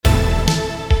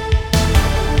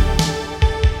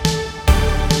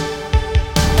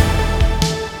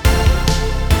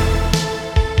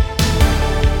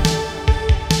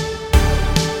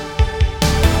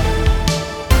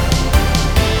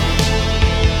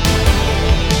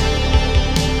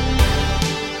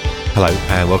Hello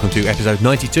and welcome to episode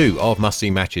 92 of Must See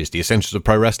Matches, the essentials of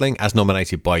pro wrestling as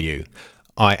nominated by you.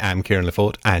 I am Kieran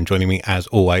Lefort, and joining me as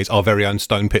always, our very own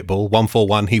Stone Pitbull,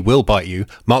 141, he will bite you,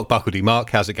 Mark Buckledy.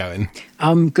 Mark, how's it going?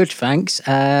 Good, thanks.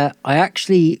 I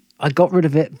got rid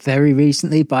of it very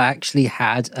recently, but I actually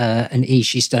had an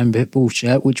Ishii Stone Pitbull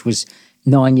shirt, which was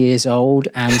 9 years old,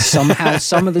 and somehow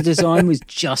some of the design was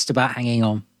just about hanging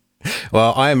on.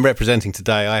 Well, I am representing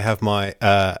today. I have my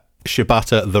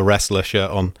Shibata the Wrestler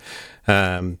shirt on,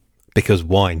 because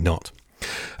why not?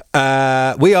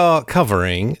 We are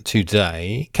covering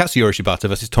today Katsuyori Shibata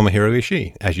versus Tomohiro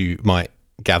Ishii, as you might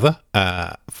gather,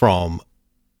 from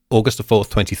August the 4th,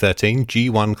 2013,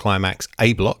 G1 Climax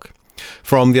A Block,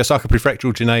 from the Osaka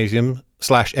Prefectural Gymnasium /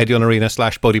 Edion Arena /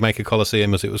 Bodymaker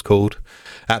Coliseum, as it was called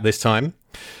at this time.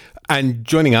 And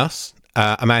joining us,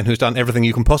 a man who's done everything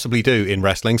you can possibly do in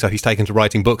wrestling, so he's taken to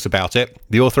writing books about it.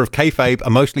 The author of Kayfabe, A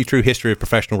Mostly True History of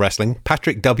Professional Wrestling,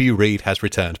 Patrick W. Reed, has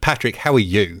returned. Patrick, how are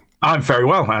you? I'm very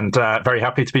well and very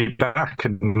happy to be back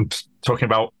and talking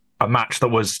about a match that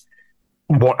was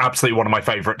absolutely one of my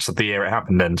favourites of the year it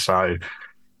happened in. So,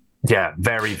 yeah,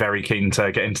 very, very keen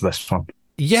to get into this one.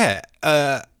 Yeah,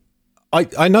 I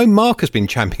know Mark has been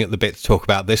champing at the bit to talk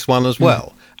about this one as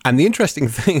well. And the interesting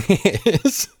thing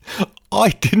is, I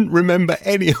didn't remember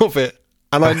any of it.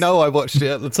 And I know I watched it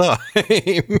at the time.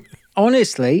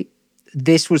 Honestly,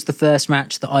 this was the first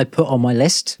match that I put on my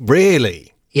list.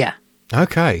 Really? Yeah.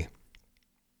 Okay.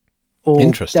 Or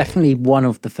interesting. Definitely one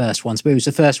of the first ones, but it was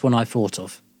the first one I thought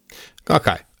of.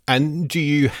 Okay. And do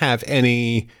you have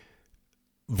any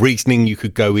reasoning you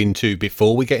could go into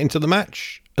before we get into the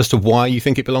match as to why you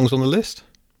think it belongs on the list?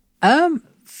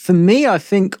 For me, I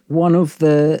think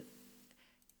I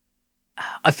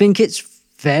think it's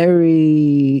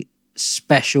very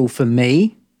special for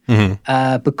me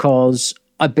because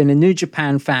I've been a New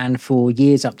Japan fan for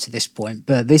years up to this point,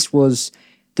 but this was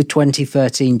the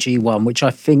 2013 G1, which I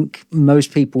think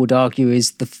most people would argue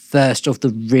is the first of the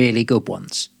really good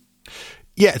ones.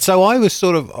 Yeah, so I was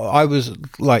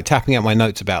like tapping out my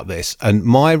notes about this, and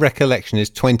my recollection is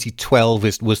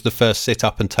 2012 was the first sit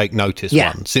up and take notice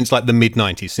one since like the mid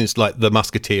 90s, since like the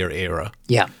Musketeer era.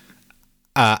 Yeah.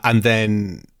 And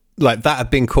then like that had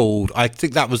been called, I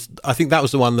think that was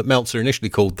the one that Meltzer initially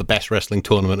called the best wrestling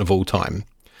tournament of all time.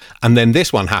 And then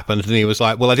this one happened and he was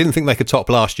like, well, I didn't think they could top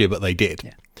last year, but they did.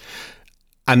 Yeah.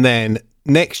 And then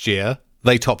next year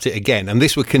they topped it again, and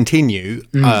this would continue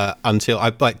until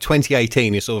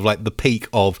 2018 is sort of like the peak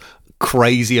of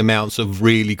crazy amounts of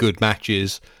really good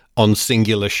matches on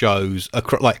singular shows,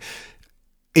 like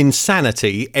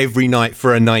insanity every night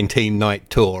for a 19-night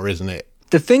tour, isn't it?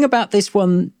 The thing about this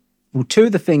one, well, two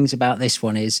of the things about this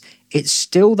one is it's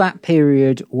still that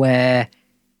period where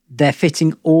they're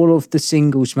fitting all of the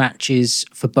singles matches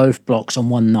for both blocks on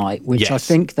one night, which I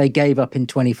think they gave up in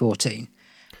 2014.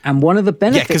 And one of the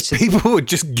benefits... Yeah, because people were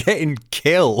just getting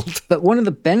killed. But one of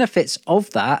the benefits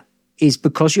of that is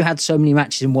because you had so many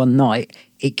matches in one night,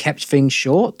 it kept things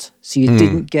short. So you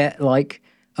didn't get like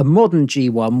a modern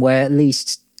G1 where at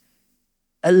least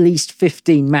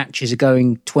 15 matches are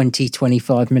going 20,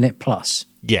 25 minute plus.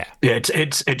 Yeah. Yeah,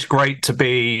 it's great to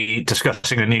be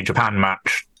discussing a New Japan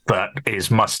match that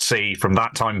is must-see from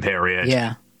that time period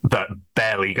that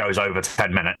barely goes over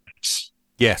 10 minutes.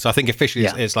 Yes, I think officially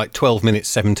it's like 12 minutes,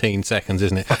 17 seconds,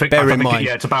 isn't it? I think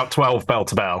it's about 12 bell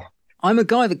to bell. I'm a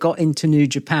guy that got into New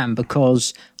Japan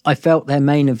because I felt their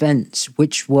main events,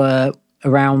 which were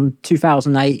around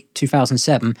 2008,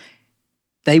 2007,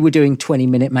 they were doing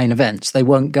 20-minute main events. They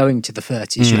weren't going to the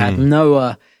 30s. You had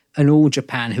Noah and All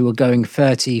Japan who were going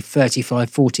 30, 35,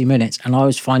 40 minutes, and I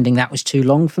was finding that was too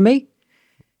long for me.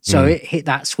 So it hit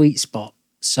that sweet spot.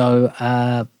 So,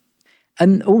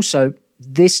 and also...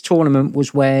 this tournament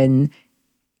was when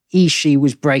Ishii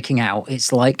was breaking out.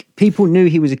 It's like people knew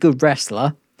he was a good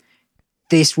wrestler.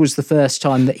 This was the first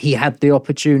time that he had the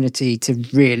opportunity to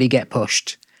really get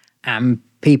pushed, and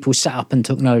people sat up and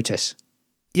took notice.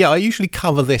 Yeah, I usually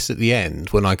cover this at the end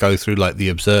when I go through like the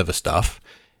Observer stuff.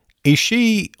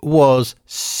 Ishii was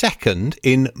second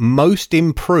in most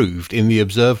improved in the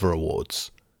Observer Awards,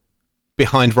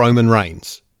 behind Roman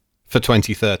Reigns for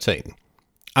 2013.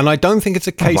 And I don't think it's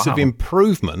a case of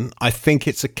improvement. I think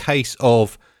it's a case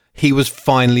of he was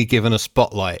finally given a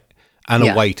spotlight and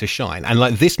a way to shine. And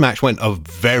like this match went a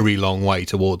very long way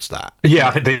towards that. Yeah,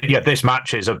 I think this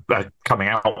match is a coming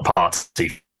out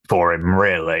party for him,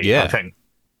 really. Yeah. I think.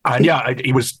 And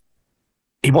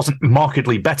he wasn't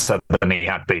markedly better than he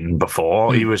had been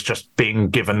before. He was just being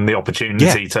given the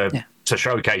opportunity to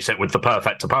showcase it with the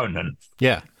perfect opponent.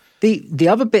 Yeah. The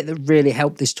other bit that really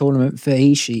helped this tournament for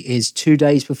Ishii is 2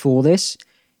 days before this,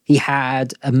 he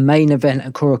had a main event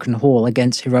at Korakuen Hall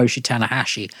against Hiroshi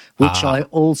Tanahashi, which I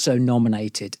also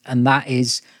nominated. And that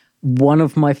is one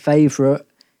of my favorite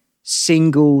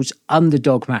singles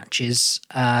underdog matches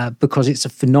because it's a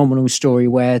phenomenal story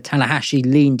where Tanahashi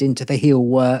leaned into the heel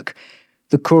work.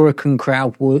 The Korakuen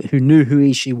crowd, who knew who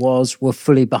Ishii was, were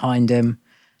fully behind him.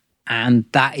 And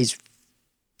that is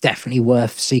definitely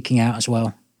worth seeking out as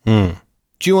well.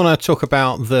 Do you want to talk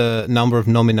about the number of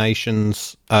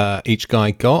nominations each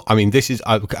guy got? I mean, this is,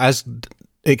 as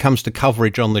it comes to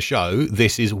coverage on the show,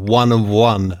 this is 1 of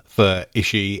 1 for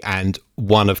Ishii and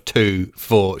 1 of 2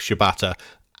 for Shibata.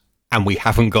 And we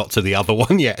haven't got to the other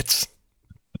one yet.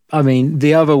 I mean,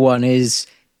 the other one it's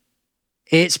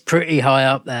pretty high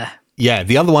up there. Yeah,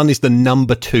 the other one is the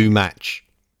number 2 match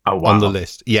on the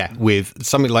list. Yeah, with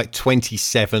something like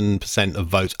 27% of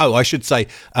votes. Oh, I should say,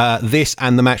 this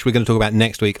and the match we're going to talk about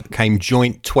next week came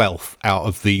joint 12th out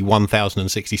of the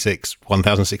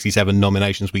 1,067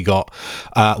 nominations we got.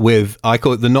 With, I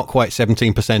call it the not quite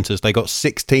 17%ers. They got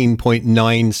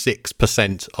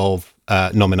 16.96% of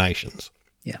nominations.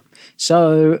 Yeah.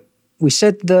 So we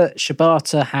said that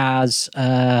Shibata has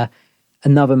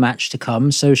another match to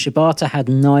come. So Shibata had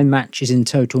 9 matches in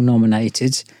total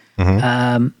nominated.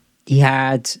 He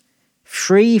had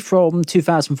 3 from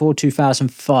 2004,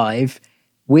 2005,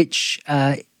 which,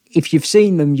 if you've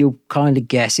seen them, you'll kind of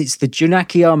guess. It's the Jun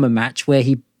Akiyama match where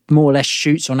he more or less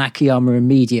shoots on Akiyama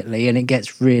immediately and it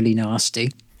gets really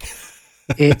nasty.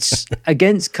 It's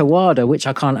against Kawada, which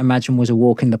I can't imagine was a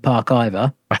walk in the park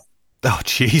either. Oh,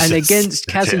 Jesus. And against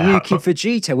Kazuyuki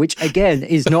Fujita, which, again,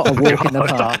 is not a walk in the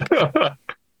park.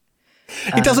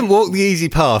 He doesn't walk the easy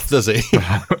path, does he?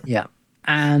 Yeah.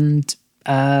 And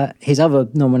his other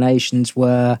nominations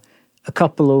were a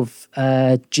couple of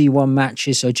G1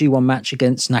 matches. So G1 match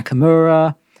against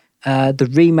Nakamura, the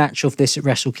rematch of this at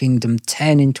Wrestle Kingdom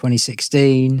 10 in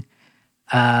 2016,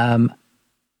 a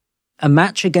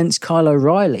match against Kyle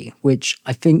O'Reilly, which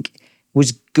I think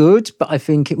was good, but I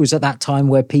think it was at that time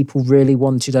where people really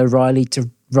wanted O'Reilly to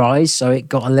rise, so it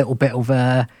got a little bit of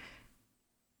a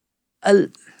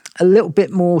little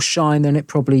bit more shine than it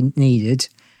probably needed.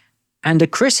 And a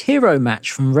Chris Hero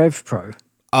match from Rev Pro.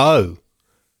 Oh,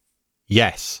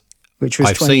 yes. Which was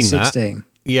I've 2016. seen that.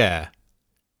 Yeah.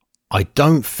 I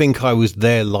don't think I was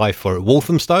there live for it.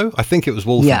 Walthamstow? I think it was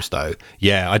Walthamstow.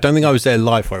 Yeah, I don't think I was there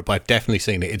live for it, but I've definitely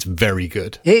seen it. It's very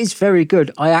good. It is very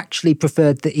good. I actually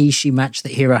preferred the Ishii match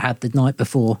that Hero had the night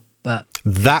before. But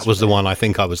that was the one I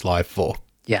think I was live for.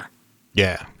 Yeah.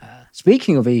 Yeah.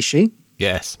 Speaking of Ishii.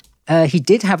 Yes. He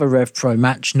did have a Rev Pro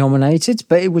match nominated,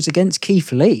 but it was against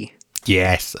Keith Lee.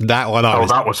 Yes, that one I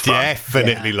was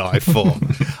definitely live for.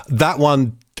 That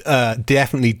one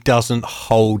definitely doesn't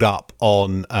hold up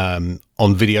on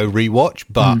video rewatch,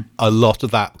 but a lot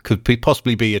of that could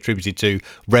possibly be attributed to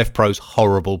Rev Pro's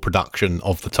horrible production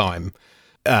of the time.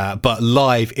 But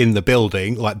live in the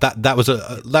building, like that was a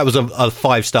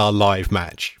 5-star live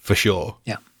match for sure.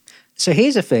 Yeah. So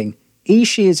here's the thing.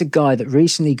 Ishii is a guy that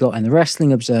recently got in the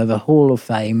Wrestling Observer Hall of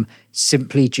Fame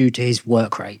simply due to his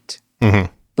work rate.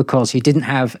 Because he didn't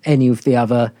have any of the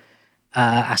other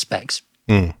aspects.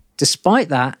 Despite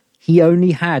that, he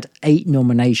only had 8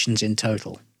 nominations in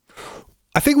total.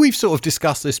 I think we've sort of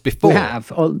discussed this before. We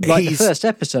have. Like the first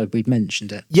episode, we'd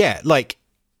mentioned it. Yeah, like,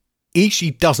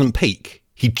 Ishii doesn't peak.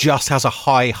 He just has a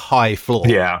high floor.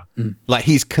 Yeah. Like,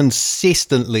 he's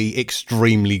consistently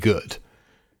extremely good.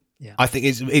 Yeah. I think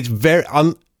it's very...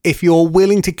 if you're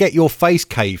willing to get your face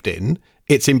caved in,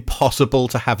 it's impossible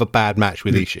to have a bad match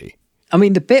with Ishii. I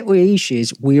mean, the bit with Ishii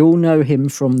is we all know him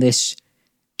from this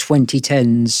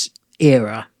 2010s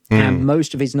era, and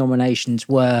most of his nominations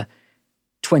were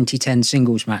 2010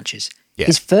 singles matches. Yeah.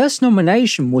 His first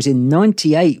nomination was in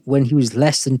 98 when he was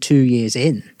less than 2 years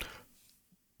in.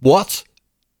 What?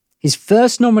 His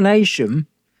first nomination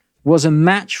was a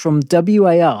match from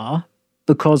WAR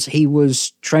because he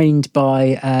was trained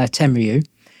by Tenryu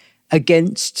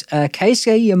against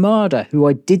Keisuke Yamada, who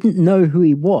I didn't know who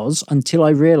he was until I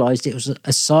realized it was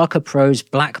Osaka Pro's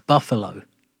Black Buffalo.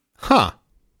 Huh.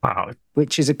 Wow.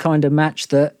 Which is a kind of match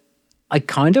that I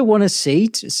kind of want to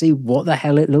see what the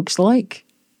hell it looks like.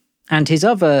 And his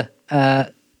other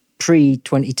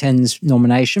pre-2010s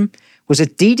nomination was a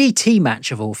DDT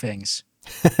match of all things.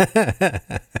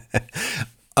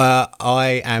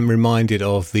 I am reminded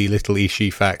of the little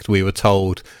Ishii fact we were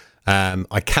told.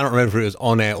 I cannot remember if it was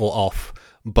on air or off,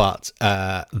 but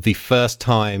the first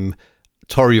time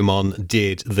Toryumon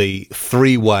did the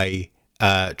 3-way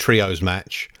trios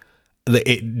match,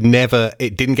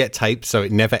 it didn't get taped, so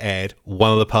it never aired.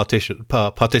 One of the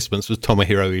participants was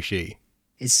Tomohiro Ishii.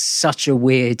 It's such a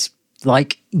weird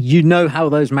Like, you know how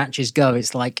those matches go.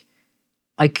 It's like,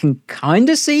 I can kind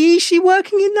of see Ishii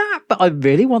working in that, but I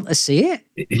really want to see it.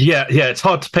 Yeah, it's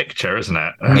hard to picture, isn't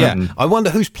it? Yeah, I wonder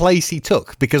whose place he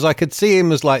took, because I could see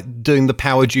him as like doing the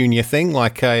Power Junior thing,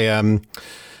 like a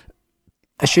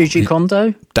Shuji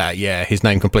Kondo? Yeah, his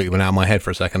name completely went out of my head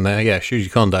for a second there. Yeah,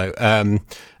 Shuji Kondo.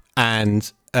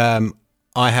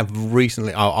 I have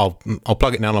recently, I'll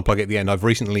plug it now and I'll plug it at the end. I've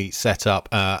recently set up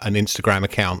an Instagram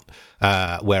account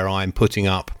where I'm putting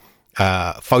up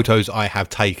photos I have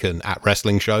taken at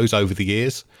wrestling shows over the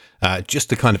years, just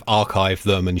to kind of archive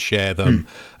them and share them.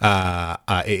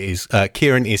 It is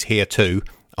Kieran is here too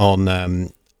on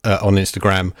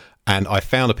Instagram, and I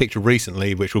found a picture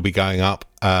recently which will be going up.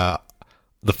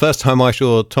 The first time I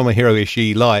saw Tomohiro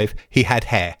Ishii live, he had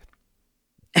hair.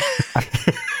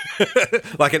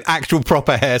 Like an actual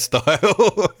proper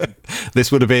hairstyle.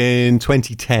 This would have been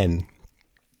 2010.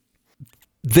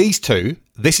 These two,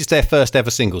 this is their first ever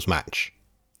singles match.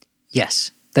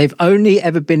 Yes. They've only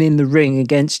ever been in the ring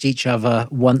against each other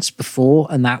once before,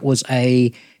 and that was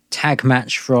a tag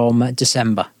match from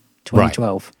December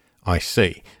 2012. Right. I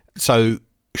see. So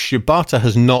Shibata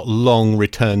has not long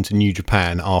returned to New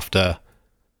Japan after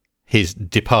his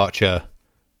departure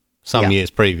some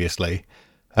years previously.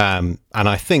 And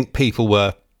I think people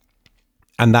were,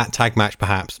 and that tag match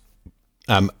perhaps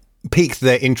piqued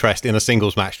their interest in a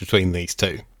singles match between these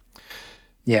two.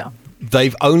 Yeah.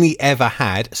 They've only ever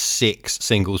had 6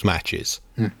 singles matches,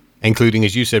 including,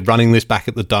 as you said, running this back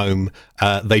at the Dome.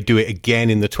 They do it again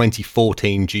in the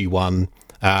 2014 G1.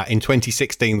 In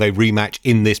 2016, they rematch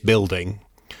in this building.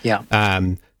 Yeah.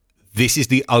 This is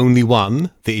the only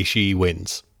one that Ishii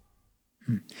wins.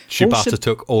 Shibata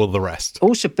took all of the rest.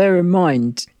 Also, bear in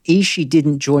mind, Ishii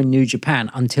didn't join New Japan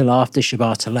until after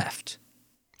Shibata left.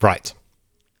 Right.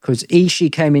 Because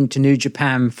Ishii came into New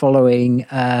Japan following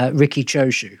Riki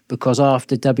Choshu, because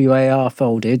after WAR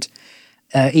folded,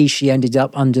 Ishii ended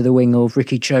up under the wing of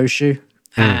Riki Choshu.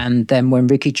 And then when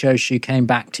Riki Choshu came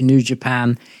back to New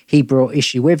Japan, he brought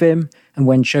Ishii with him. And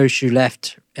when Choshu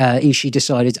left, Ishii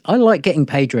decided, I like getting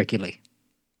paid regularly.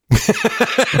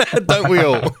 Don't we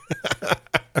all?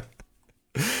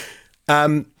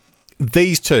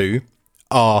 These two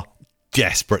are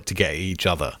desperate to get at each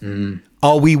other.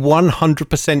 Are we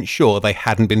 100% sure they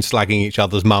hadn't been slagging each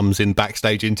other's mums in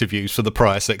backstage interviews for the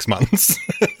prior 6 months?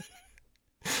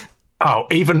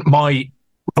 Even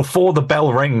before the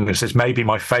bell rings is maybe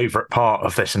my favourite part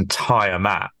of this entire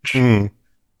match.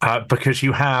 Because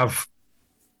you have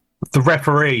the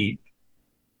referee,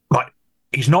 like,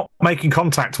 he's not making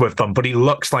contact with them, but he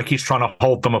looks like he's trying to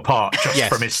hold them apart just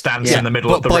from his stance in the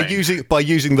middle of the ring. By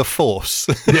using the force.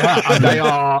 And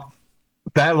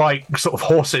they're like sort of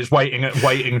horses waiting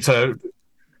to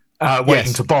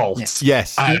bolt.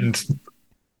 Yes. And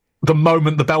the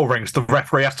moment the bell rings, the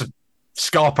referee has to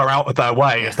scarper out of their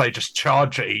way as they just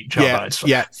charge at each other.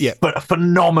 But a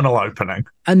phenomenal opening.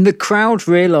 And the crowd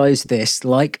realised this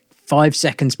like 5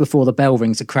 seconds before the bell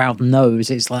rings. The crowd knows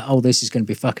it's like, oh, this is going to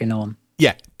be fucking on.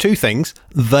 Yeah, 2 things.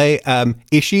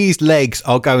 Ishii's legs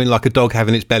are going like a dog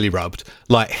having its belly rubbed.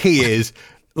 Like, he is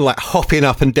like hopping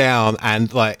up and down,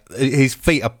 and like his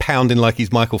feet are pounding like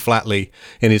he's Michael Flatley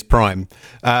in his prime.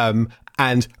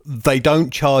 And they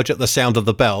don't charge at the sound of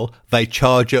the bell. They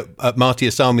charge at Marty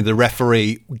Asami, the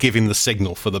referee, giving the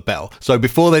signal for the bell. So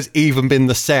before there's even been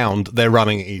the sound, they're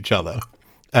running at each other.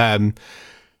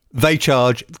 They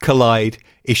charge, collide.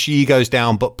 Ishii goes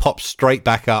down but pops straight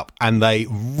back up, and they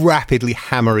rapidly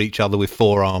hammer each other with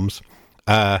forearms.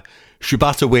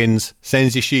 Shibata wins,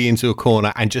 sends Ishii into a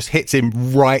corner, and just hits him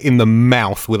right in the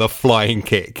mouth with a flying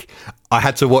kick. I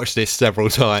had to watch this several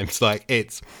times. Like,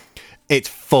 it's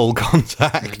full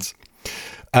contact.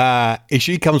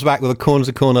 Ishii comes back with a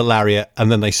corner-to-corner lariat,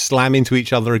 and then they slam into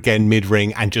each other again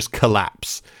mid-ring and just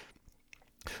collapse.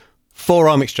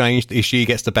 Forearm exchange, Ishii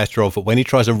gets the better of, but when he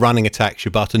tries a running attack,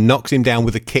 Shibata knocks him down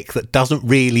with a kick that doesn't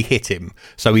really hit him.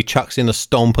 So he chucks in a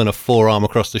stomp and a forearm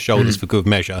across the shoulders for good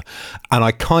measure. And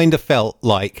I kind of felt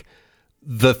like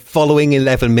the following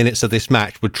 11 minutes of this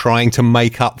match were trying to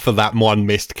make up for that one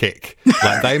missed kick.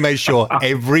 Like, they made sure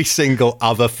every single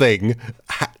other thing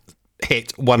hit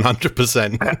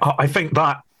 100%. I think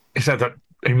that he said that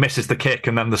he misses the kick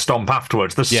and then the stomp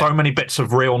afterwards. There's so many bits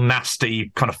of real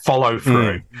nasty kind of follow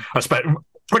through. I expect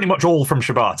pretty much all from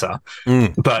Shibata,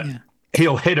 but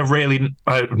he'll hit a really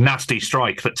nasty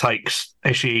strike that takes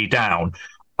Ishii down,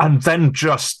 and then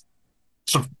just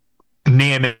sort of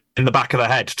knee him in the back of the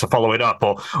head to follow it up,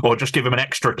 or just give him an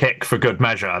extra kick for good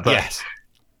measure.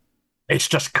 It's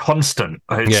just constant.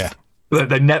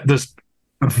 There's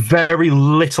very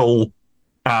little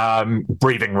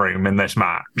breathing room in this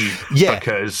match. Yeah.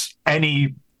 Because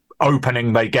any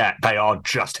opening they get, they are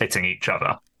just hitting each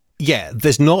other. Yeah,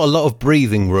 there's not a lot of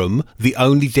breathing room. The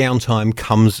only downtime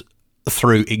comes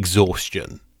through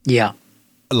exhaustion. Yeah.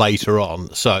 Later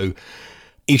on. So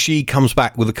Ishii comes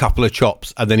back with a couple of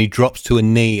chops and then he drops to a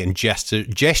knee and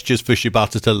gestures for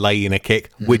Shibata to lay in a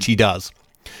kick, which he does.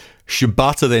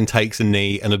 Shibata then takes a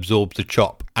knee and absorbs a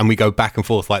chop, and we go back and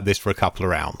forth like this for a couple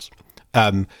of rounds.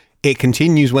 It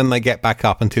continues when they get back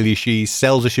up until Ishii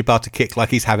sells a Shibata kick like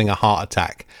he's having a heart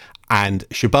attack. And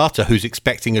Shibata, who's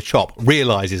expecting a chop,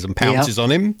 realises and pounces on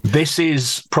him. This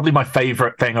is probably my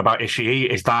favourite thing about Ishii,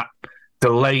 is that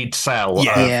delayed sell.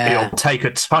 He'll take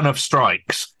a ton of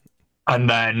strikes and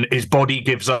then his body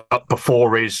gives up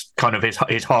before his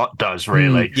heart does,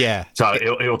 really. So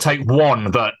he'll take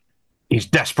one that he's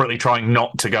desperately trying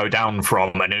not to go down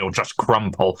from, and it'll just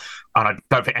crumple. And I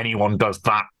don't think anyone does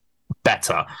that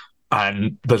better.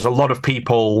 And there's a lot of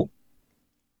people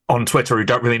on Twitter who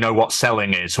don't really know what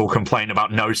selling is, who'll complain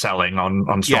about no selling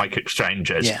on strike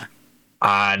exchanges.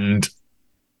 And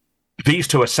these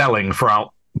two are selling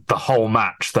throughout the whole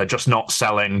match. They're just not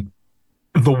selling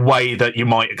the way that you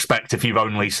might expect if you've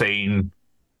only seen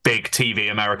big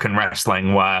TV American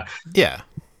wrestling, where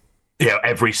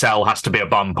every sell has to be a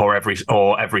bump, or every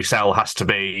sell has to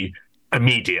be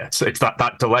immediate. It's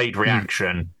that delayed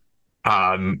reaction.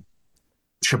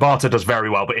 Shibata does very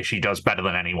well, but Ishii does better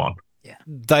than anyone.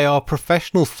 They are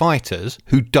professional fighters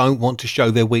who don't want to show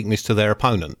their weakness to their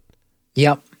opponent.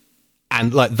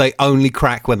 And they only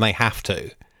crack when they have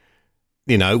to.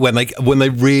 You know, when they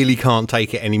really can't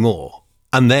take it anymore.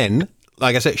 And then,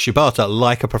 like I said, Shibata,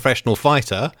 like a professional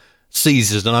fighter,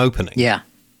 seizes an opening.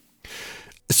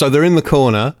 So they're in the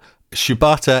corner.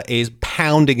 Shibata is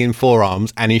pounding in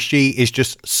forearms, and Ishii is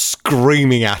just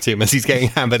screaming at him as he's getting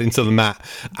hammered into the mat.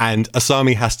 And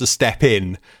Asami has to step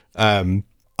in.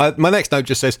 My next note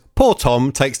just says, poor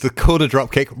Tom takes the corner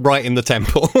dropkick right in the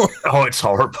temple. Oh, it's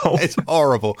horrible. It's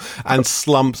horrible. And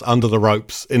slumps under the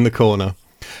ropes in the corner.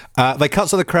 They cut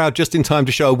to the crowd just in time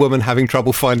to show a woman having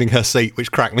trouble finding her seat,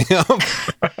 which cracked me up.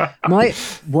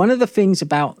 One of the things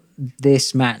about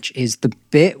this match is the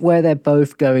bit where they're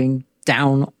both going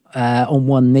down on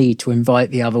one knee to invite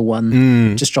the other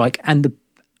one to strike.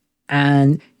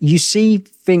 And you see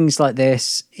things like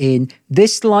this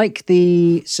like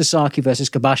the Sasaki versus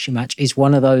Kobashi match is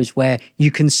one of those where you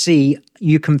can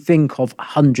think of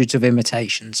hundreds of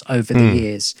imitations over the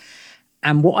years.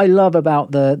 And what I love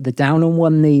about the down on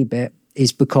one knee bit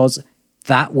is because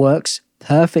that works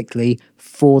perfectly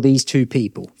for these two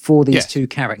people, for these two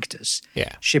characters.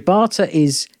 Shibata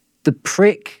is the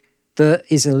prick that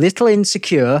is a little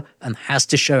insecure and has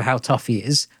to show how tough he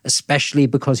is, especially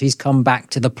because he's come back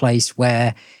to the place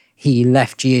where he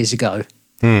left years ago.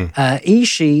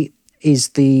 Ishii is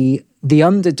the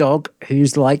underdog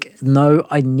who's like, no,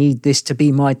 I need this to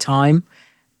be my time,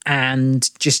 and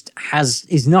just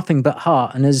is nothing but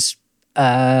heart. And as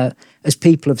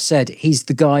people have said, he's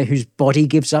the guy whose body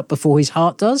gives up before his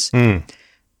heart does.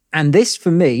 And this,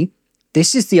 for me,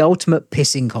 this is the ultimate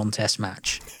pissing contest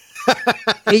match.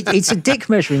 It's a dick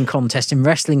measuring contest in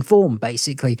wrestling form,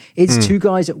 basically. It's two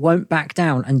guys that won't back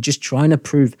down and just trying to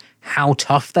prove how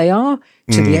tough they are,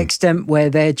 to the extent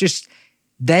where they're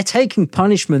taking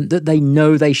punishment that they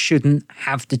know they shouldn't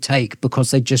have to take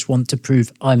because they just want to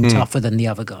prove I'm tougher than the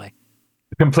other guy.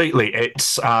 Completely.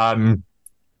 It's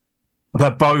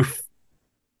they're both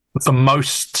the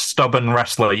most stubborn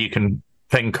wrestler you can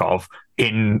think of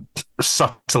in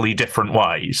subtly different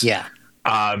ways.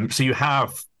 So you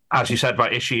have, as you said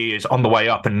about Ishii, is on the way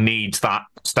up and needs that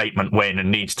statement win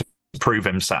and needs to prove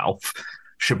himself.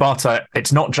 Shibata,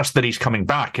 it's not just that he's coming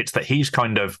back, it's that he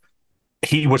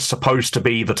was supposed to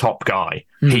be the top guy.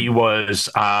 He was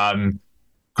kind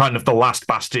of the last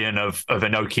bastion of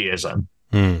Inokiism.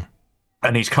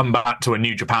 And he's come back to a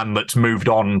New Japan that's moved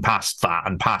on past that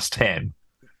and past him.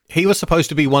 He was supposed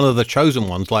to be one of the chosen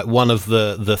ones, like one of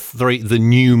the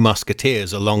new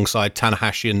Musketeers alongside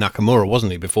Tanahashi and Nakamura,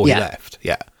 wasn't he, before he left?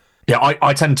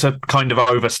 I tend to kind of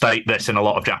overstate this in a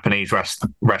lot of Japanese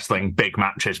wrestling big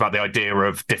matches about the idea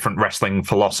of different wrestling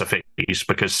philosophies,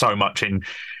 because so much in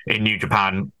New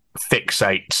Japan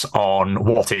fixates on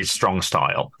what is strong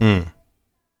style.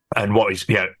 And what is,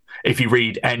 if you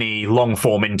read any long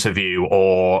form interview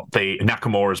or the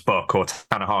Nakamura's book or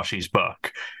Tanahashi's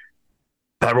book,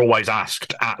 they're always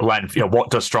asked at length, what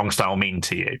does strong style mean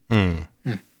to you? And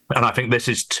I think this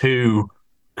is two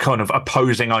kind of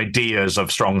opposing ideas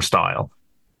of strong style.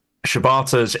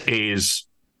 Shibata's is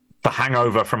the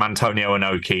hangover from Antonio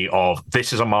Inoki of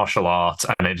this is a martial art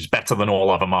and it is better than all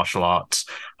other martial arts,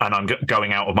 and I'm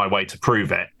going out of my way to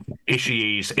prove it.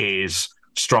 Ishii's is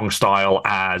strong style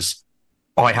as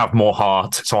I have more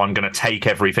heart, so I'm going to take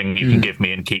everything you can give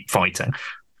me and keep fighting.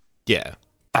 Yeah.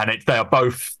 And they are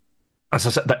both, as I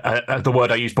said, the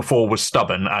word I used before was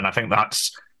stubborn, and I think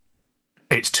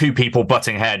it's two people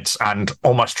butting heads and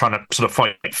almost trying to sort of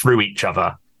fight through each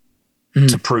other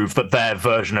to prove that their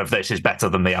version of this is better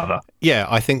than the other. Yeah,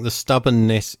 I think the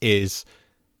stubbornness is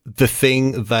the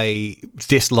thing they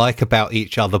dislike about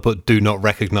each other but do not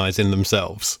recognise in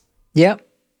themselves. Yep.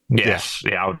 Yes,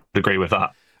 yeah, I would agree with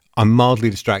that. I'm mildly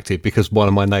distracted because one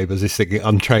of my neighbours is singing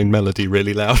Untrained Melody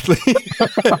really loudly.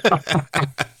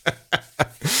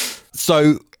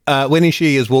 So when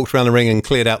Ishii has walked around the ring and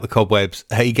cleared out the cobwebs,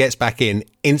 he gets back in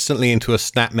instantly into a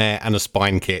snapmare and a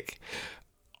spine kick.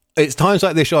 It's times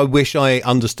like this I wish I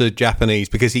understood Japanese,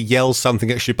 because he yells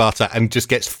something at Shibata and just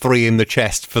gets 3 in the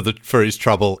chest for his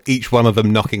trouble, each one of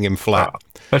them knocking him flat.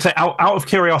 I'd say out of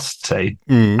curiosity,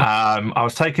 I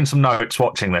was taking some notes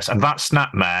watching this, and that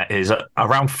snapmare is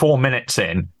around 4 minutes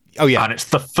in. Oh yeah, and it's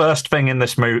the first thing in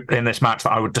this match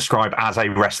that I would describe as a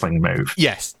wrestling move.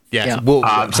 Yes. Yeah.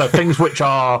 So things which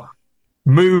are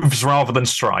moves rather than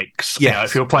strikes. Yes. You know,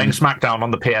 if you're playing SmackDown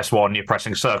on the PS1, you're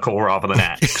pressing circle rather than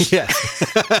X. Yeah.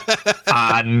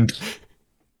 And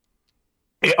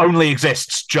it only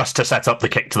exists just to set up the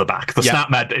kick to the back. The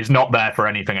snapmare is not there for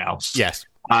anything else. Yes.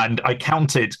 And I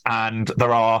counted, and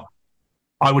there are,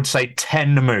 I would say,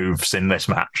 10 moves in this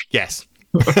match. Yes.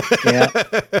 Yeah.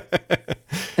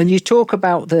 And you talk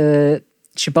about the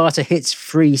Shibata hits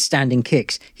 3 standing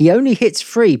kicks. He only hits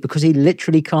 3 because he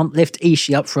literally can't lift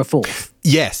Ishii up for a 4th.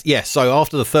 Yes. So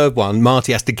after the third one,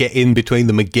 Marty has to get in between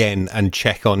them again and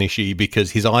check on Ishii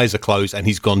because his eyes are closed and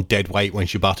he's gone dead weight when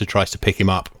Shibata tries to pick him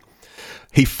up.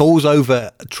 He falls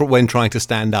over when trying to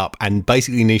stand up and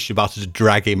basically needs Shibata to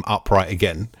drag him upright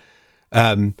again.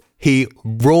 He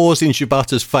roars in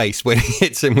Shibata's face when he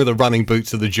hits him with a running boot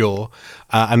to the jaw,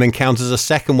 and then counters a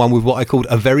second one with what I called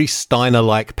a very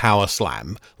Steiner-like power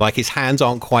slam. Like his hands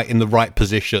aren't quite in the right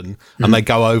position, and they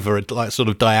go over it like sort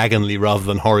of diagonally rather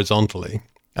than horizontally.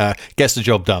 Gets the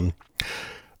job done.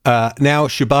 Now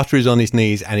Shibata is on his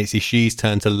knees, and it's Ishii's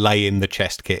turn to lay in the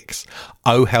chest kicks.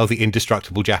 Oh, how the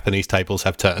indestructible Japanese tables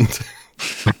have turned.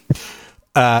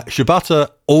 Shibata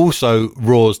also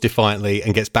roars defiantly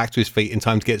and gets back to his feet in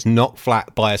time to get knocked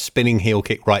flat by a spinning heel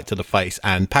kick right to the face.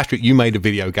 And Patrick, you made a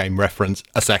video game reference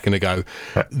a second ago.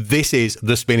 This is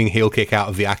the spinning heel kick out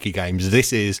of the Aki games.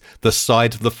 This is the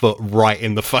side of the foot right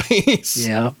in the face.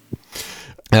 Yeah.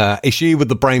 Ishii with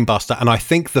the brainbuster, and I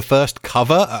think the first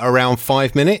cover at around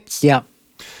 5 minutes. Yeah.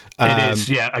 It is.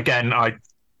 Yeah. Again,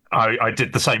 I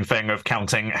did the same thing of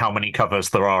counting how many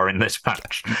covers there are in this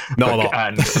match. Not a lot.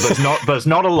 And there's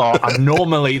not a lot. And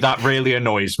normally that really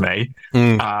annoys me.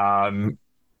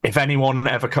 If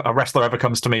a wrestler ever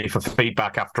comes to me for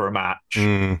feedback after a match,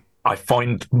 I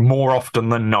find more often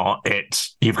than not,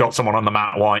 it's you've got someone on the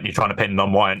mat. Why aren't you trying to pin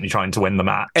them? Why aren't you trying to win the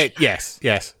match? Yes.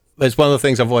 There's one of the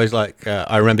things I've always I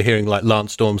remember hearing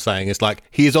Lance Storm saying, it's like,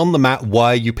 he is on the mat.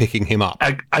 Why are you picking him up?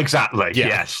 Exactly. Yeah.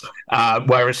 Yes.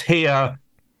 Whereas here,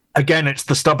 again, it's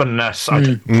the stubbornness.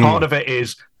 Part of it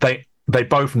is they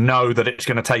both know that it's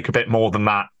going to take a bit more than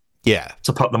that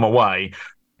to put them away,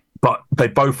 but they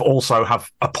both also have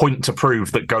a point to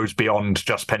prove that goes beyond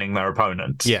just pinning their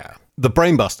opponents. Yeah. The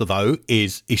brainbuster, though,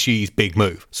 is Ishii's big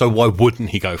move, so why wouldn't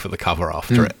he go for the cover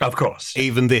after it? Of course.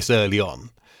 Even this early on.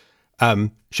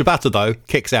 Shibata, though,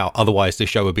 kicks out, otherwise this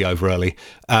show would be over early.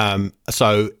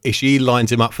 So Ishii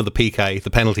lines him up for the PK, the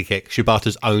penalty kick,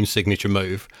 Shibata's own signature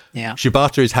move. Yeah.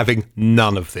 Shibata is having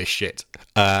none of this shit.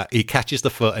 He catches the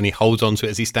foot and he holds onto it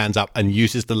as he stands up and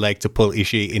uses the leg to pull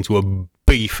Ishii into a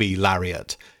beefy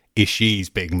lariat. Ishii's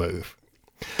big move.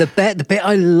 The bit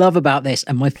I love about this,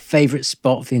 and my favourite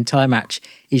spot of the entire match,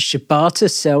 is Shibata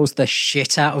sells the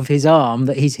shit out of his arm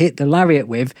that he's hit the lariat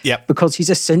with, because he's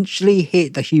essentially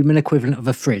hit the human equivalent of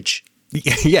a fridge.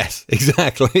 Yes,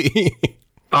 exactly.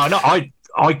 No,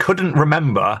 I couldn't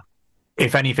remember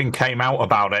if anything came out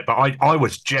about it, but I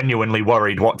was genuinely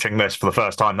worried watching this for the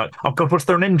first time that, oh God, was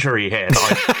there an injury here?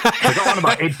 That I forgot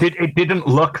about. It didn't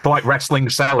look like wrestling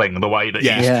selling the way that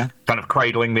he's kind of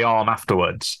cradling the arm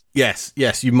afterwards. Yes,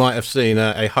 you might have seen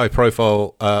a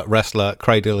high-profile wrestler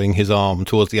cradling his arm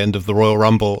towards the end of the Royal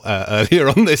Rumble earlier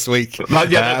on this week.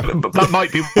 That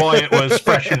might be why it was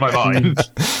fresh in my mind.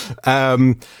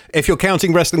 If you're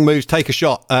counting wrestling moves, take a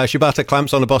shot. Shibata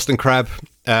clamps on a Boston Crab,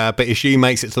 but Ishii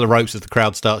makes it to the ropes as the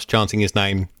crowd starts chanting his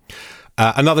name.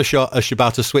 Another shot as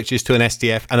Shibata switches to an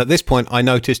STF, and at this point I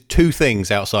noticed 2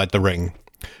 things outside the ring.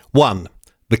 1,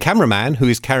 The cameraman, who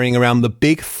is carrying around the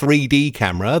big 3D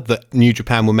camera that New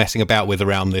Japan were messing about with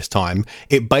around this time,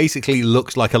 it basically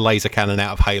looks like a laser cannon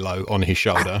out of Halo on his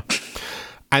shoulder.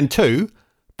 And 2,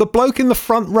 the bloke in the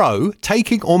front row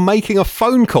taking or making a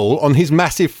phone call on his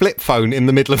massive flip phone in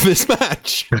the middle of this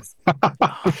match.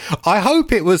 I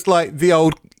hope it was like the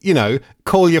old,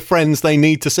 call your friends, they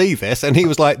need to see this. And he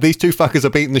was like, these two fuckers are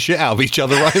beating the shit out of each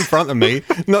other right in front of me.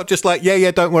 Not just like,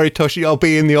 yeah, don't worry, Toshi, I'll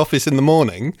be in the office in the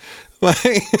morning.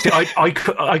 See,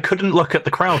 I couldn't look at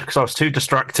the crowd because I was too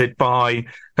distracted by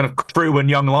kind of crew and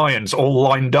young lions all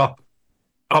lined up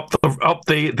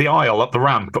the aisle, up the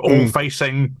ramp, all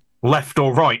facing left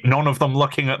or right, none of them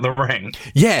looking at the ring.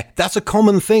 Yeah, that's a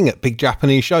common thing at big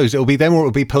Japanese shows. It'll be them or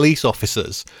it'll be police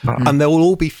officers, and they'll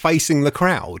all be facing the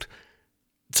crowd.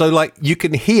 So, like, you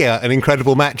can hear an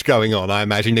incredible match going on, I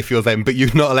imagine, if you're them, but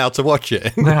you're not allowed to watch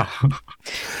it.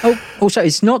 Also,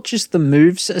 it's not just the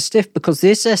moves that are stiff, because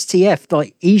this STF,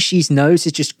 like, Ishii's nose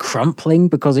is just crumpling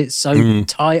because it's so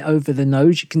tight over the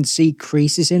nose. You can see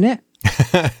creases in it.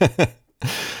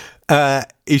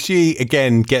 Ishii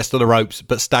again gets to the ropes,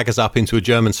 but staggers up into a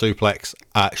German suplex.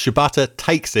 Shibata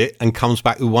takes it and comes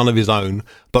back with one of his own,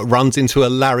 but runs into a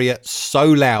lariat so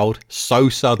loud, so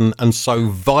sudden, and so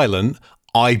violent,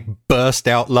 I burst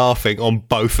out laughing on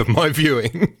both of my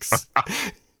viewings.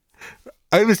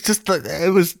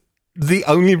 It was the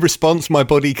only response my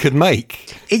body could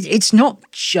make. It's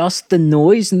not just the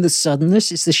noise and the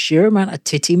suddenness, it's the sheer amount of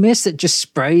titty mist that just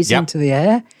sprays into the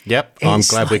air. Yep, I'm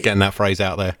glad we're getting that phrase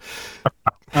out there.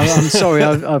 I'm sorry,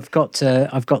 I've got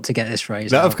to get this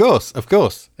phrase out. Of course.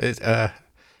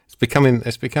 It's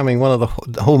becoming one of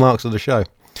the hallmarks of the show.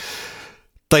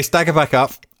 They stagger back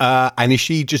up, and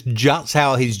Ishii just juts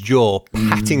out his jaw,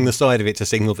 patting the side of it to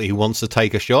signal that he wants to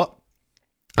take a shot.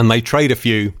 And they trade a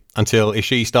few until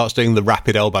Ishii starts doing the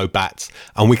rapid elbow bats.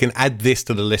 And we can add this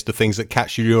to the list of things that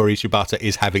Katsuyori Shibata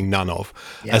is having none of,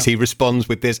 as he responds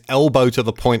with this elbow to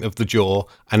the point of the jaw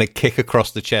and a kick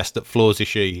across the chest that floors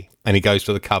Ishii, and he goes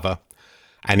for the cover.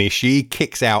 And Ishii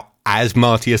kicks out as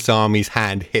Marty Asami's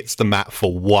hand hits the mat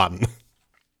for 1.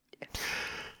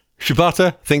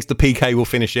 Shibata thinks the PK will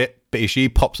finish it, but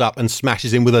Ishii pops up and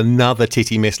smashes him with another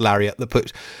titty miss lariat that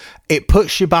puts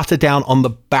Shibata down on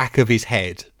the back of his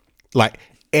head. Like,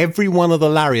 every one of the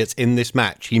lariats in this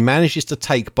match, he manages to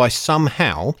take by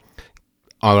somehow,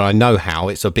 I know how,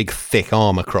 it's a big thick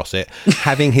arm across it,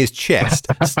 having his chest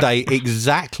stay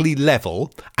exactly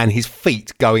level and his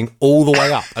feet going all the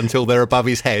way up until they're above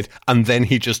his head, and then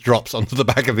he just drops onto the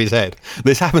back of his head.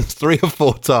 This happens 3 or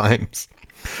 4 times.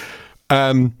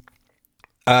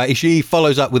 Ishii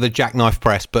follows up with a jackknife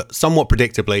press, but somewhat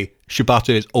predictably,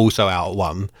 Shibata is also out at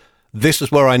 1. This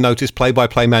is where I noticed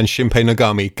play-by-play man Shinpei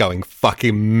Nagami going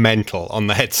fucking mental on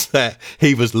the headset.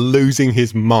 He was losing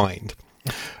his mind.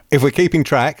 If we're keeping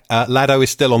track, Lado is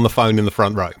still on the phone in the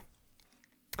front row.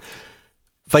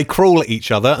 They crawl at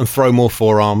each other and throw more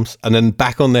forearms, and then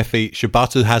back on their feet,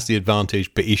 Shibata has the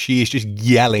advantage, but Ishii is just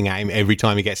yelling at him every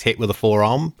time he gets hit with a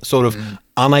forearm, sort of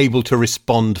unable to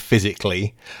respond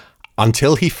physically,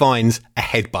 until he finds a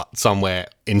headbutt somewhere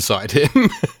inside him.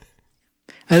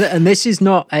 And this is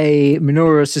not a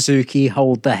Minoru Suzuki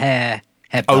hold the hair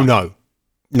headbutt. Oh, no.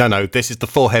 No. This is the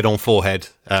forehead on forehead.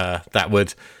 That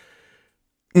would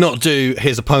not do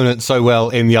his opponent so well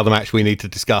in the other match we need to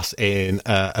discuss in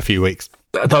a few weeks.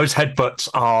 Those headbutts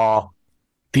are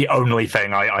the only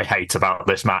thing I hate about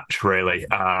this match, really.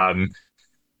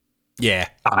 Yeah.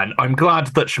 And I'm glad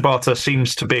that Shibata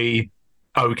seems to be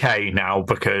okay now,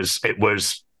 because it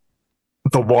was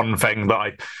the one thing that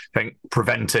I think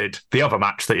prevented the other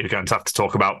match that you're going to have to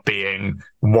talk about being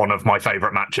one of my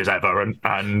favourite matches ever.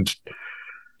 And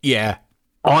yeah,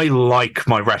 I like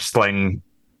my wrestling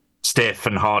stiff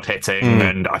and hard hitting,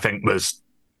 and I think there's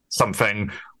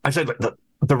something. I said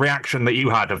the reaction that you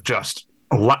had of just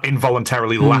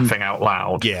involuntarily laughing out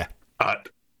loud, at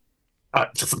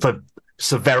the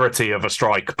severity of a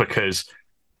strike, because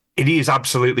it is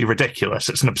absolutely ridiculous.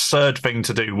 It's an absurd thing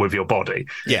to do with your body.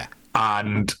 Yeah.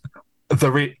 And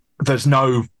there's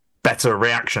no better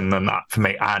reaction than that for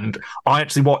me. And I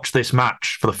actually watched this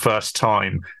match for the first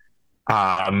time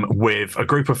with a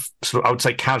group of, sort of, I would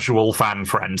say, casual fan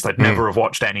friends. They'd never have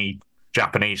watched any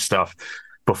Japanese stuff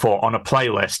before, on a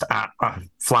playlist at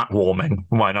flat warming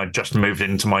when I just moved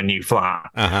into my new flat.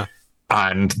 Uh-huh.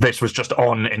 And this was just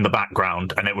on in the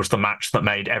background, and it was the match that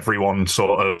made everyone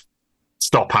sort of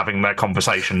stop having their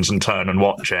conversations and turn and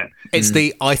watch it. It's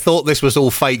the I thought this was all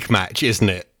fake match, isn't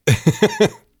it?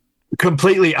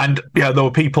 Completely. And there were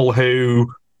people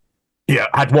who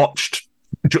had watched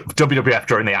WWF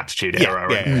during the Attitude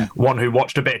Era, one who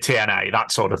watched a bit of TNA,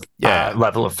 that sort of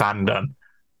level of fandom.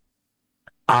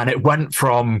 And it went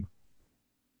from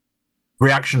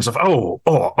reactions of, oh,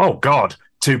 God,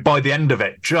 to by the end of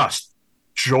it, just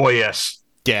joyous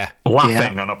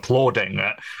laughing and applauding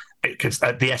at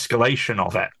the escalation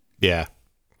of it. Yeah.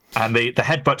 And the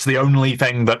headbutt's the only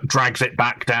thing that drags it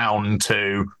back down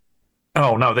to,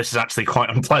 oh, no, this is actually quite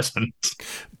unpleasant.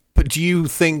 But do you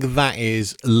think that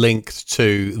is linked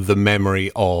to the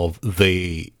memory of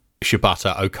the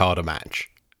Shibata-Okada match?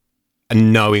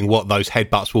 And knowing what those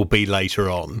headbutts will be later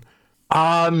on?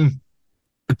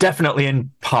 Definitely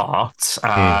in part.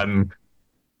 We're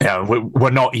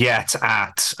not yet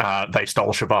at they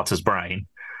stole Shibata's brain.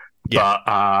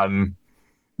 But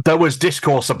there was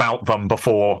discourse about them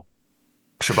before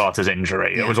Shibata's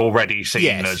injury. It was already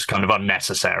seen as kind of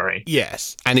unnecessary.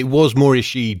 Yes, and it was more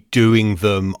Ishii doing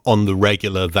them on the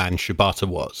regular than Shibata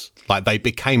was. Like, they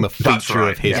became a feature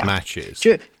of his matches.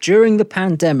 During the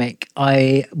pandemic,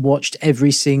 I watched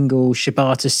every single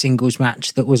Shibata singles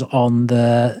match that was on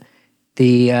the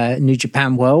New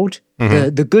Japan World,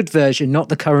 the good version, not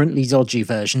the currently dodgy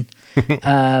version.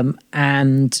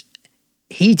 And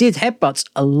he did headbutts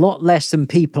a lot less than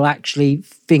people actually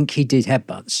think he did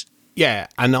headbutts. Yeah,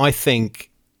 and I think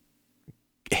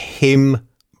him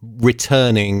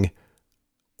returning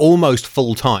almost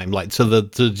full time, like to the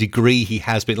degree he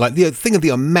has been, like think of the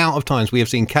amount of times we have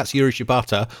seen Katsuyori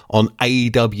Shibata on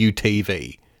AEW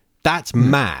TV. That's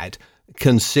mad,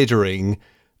 considering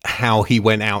how he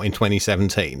went out in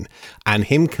 2017, and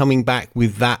him coming back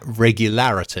with that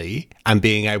regularity and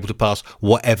being able to pass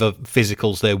whatever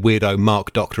physicals their weirdo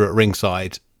Mark Doctor at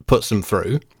ringside puts them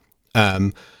through,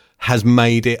 has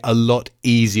made it a lot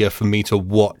easier for me to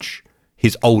watch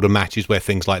his older matches where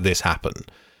things like this happen.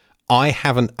 I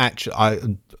haven't actually,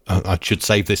 I should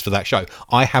save this for that show.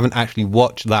 I haven't actually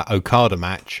watched that Okada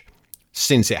match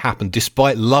since it happened,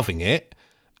 despite loving it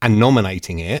and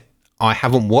nominating it. I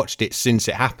haven't watched it since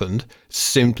it happened,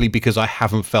 simply because I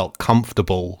haven't felt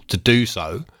comfortable to do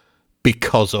so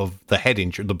because of the head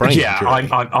injury, the brain injury.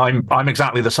 Yeah, I'm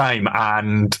exactly the same.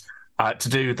 And to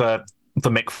do the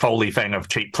Mick Foley thing of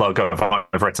cheap plug of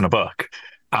I've written a book,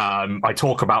 I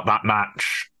talk about that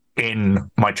match in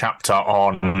my chapter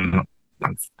on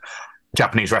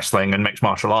Japanese wrestling and mixed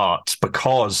martial arts,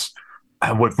 because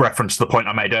with reference to the point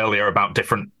I made earlier about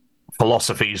different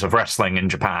philosophies of wrestling in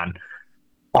Japan,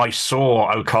 I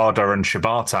saw Okada and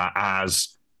Shibata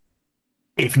as,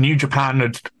 if New Japan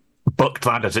had booked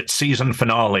that as its season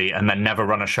finale and then never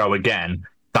run a show again,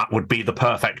 that would be the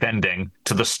perfect ending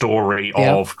to the story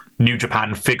of New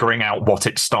Japan figuring out what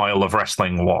its style of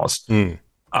wrestling was.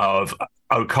 Of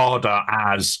Okada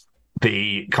as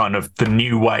the kind of the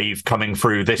new wave coming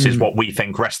through, this is what we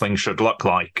think wrestling should look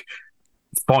like,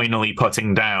 finally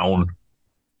putting down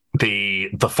the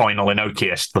final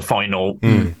Inokiist, the final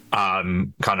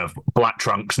kind of black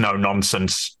trunks, no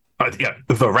nonsense,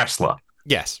 the wrestler.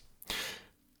 Yes.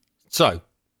 So,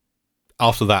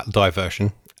 after that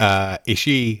diversion,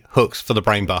 Ishii hooks for the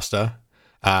brainbuster,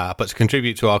 but to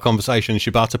contribute to our conversation,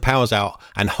 Shibata powers out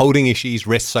and, holding Ishii's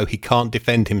wrist so he can't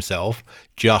defend himself,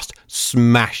 just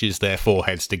smashes their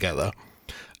foreheads together,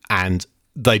 and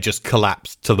they just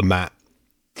collapse to the mat.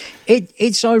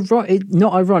 It's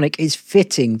not ironic. It's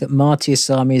fitting that Marty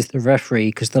Asami is the referee,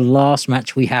 because the last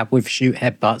match we had with Shoot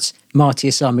Headbutts, Marty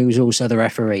Asami was also the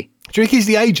referee. Do you think he's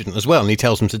the agent as well, and he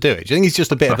tells him to do it? Do you think he's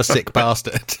just a bit of a sick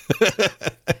bastard?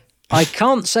 I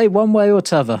can't say one way or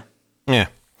t'other. Yeah.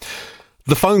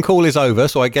 The phone call is over,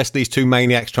 so I guess these two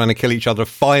maniacs trying to kill each other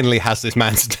finally has this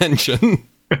man's attention.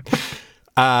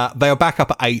 They are back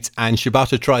up at 8, and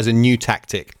Shibata tries a new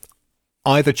tactic.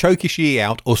 Either choke Ishii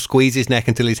out or squeeze his neck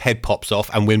until his head pops off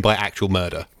and win by actual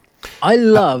murder. I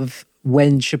love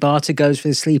when Shibata goes for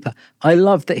the sleeper. I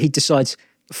love that he decides,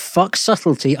 fuck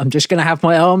subtlety, I'm just going to have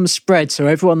my arms spread so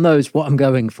everyone knows what I'm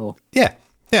going for. Yeah,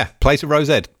 play to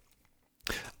Rose Ed.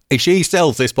 Ishii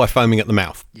sells this by foaming at the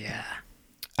mouth. Yeah.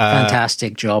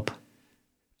 Fantastic job.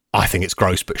 I think it's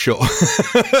gross, but sure.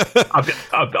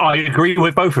 I agree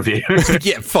with both of you.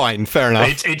 Yeah, fine, fair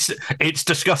enough. It's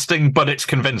disgusting, but it's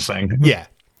convincing. Yeah.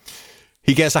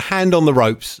 He gets a hand on the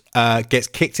ropes, gets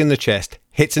kicked in the chest,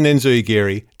 hits an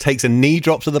enziguri, takes a knee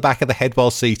drop to the back of the head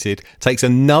while seated, takes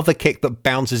another kick that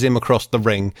bounces him across the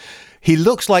ring. He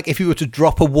looks like if you were to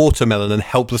drop a watermelon and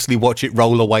helplessly watch it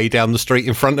roll away down the street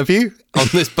in front of you on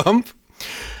this bump.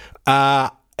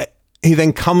 He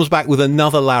then comes back with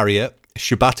another lariat.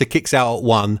 Shibata kicks out at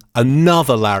 1,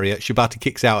 another lariat, Shibata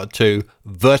kicks out at 2,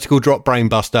 vertical drop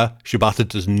brainbuster, Shibata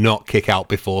does not kick out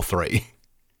before 3.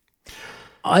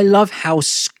 I love how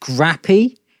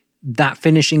scrappy that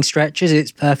finishing stretch is.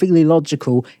 It's perfectly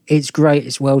logical, it's great,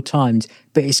 it's well timed,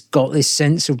 but it's got this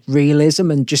sense of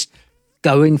realism and just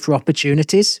going for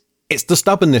opportunities. It's the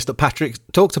stubbornness that Patrick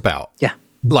talked about. Yeah.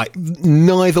 Like,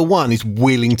 neither one is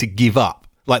willing to give up.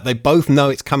 Like, they both know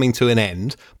it's coming to an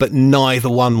end, but neither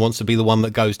one wants to be the one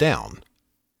that goes down.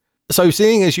 So,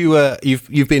 seeing as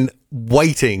you've been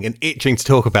waiting and itching to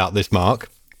talk about this, Mark,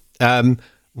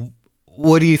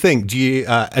 what do you think? Do you?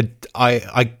 I'm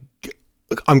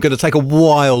going to take a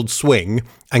wild swing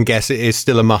and guess it is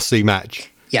still a must-see match.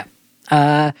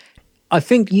 Yeah. I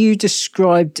think you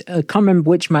described, I can't remember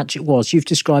which match it was. You've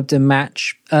described a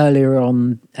match earlier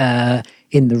on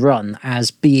in the run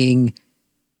as being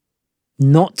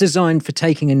not designed for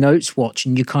taking a notes watch,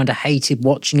 and you kind of hated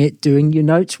watching it doing your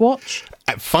notes watch.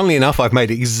 Funnily enough, I've made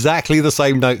exactly the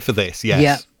same note for this, yes.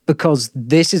 Yeah, because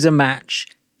this is a match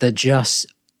that just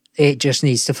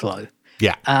needs to flow.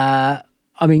 Yeah.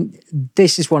 I mean,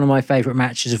 this is one of my favourite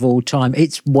matches of all time.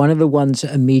 It's one of the ones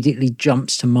that immediately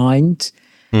jumps to mind.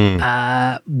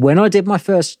 When I did my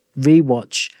first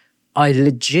rewatch, I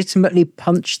legitimately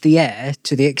punched the air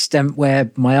to the extent where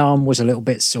my arm was a little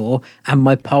bit sore and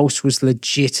my pulse was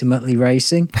legitimately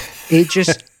racing. It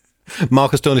just...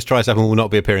 Marcus torn his tricep and will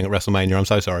not be appearing at WrestleMania. I'm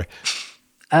so sorry.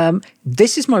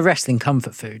 This is my wrestling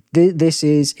comfort food.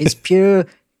 It's pure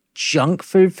junk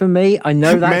food for me. I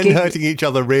know that... Men hurting each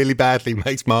other really badly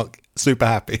makes Mark super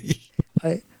happy.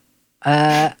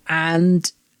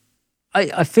 And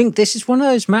I think this is one of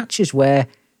those matches where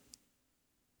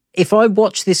if I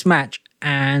watch this match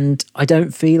and I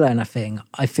don't feel anything,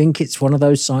 I think it's one of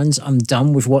those signs I'm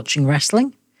done with watching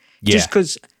wrestling. Yeah. Just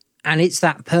because, and it's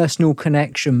that personal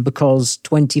connection, because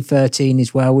 2013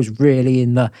 is where I was really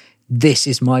in this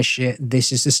is my shit,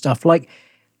 this is the stuff. Like,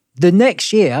 the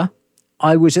next year,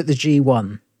 I was at the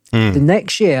G1. The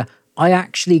next year, I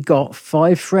actually got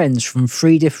 5 friends from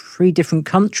three different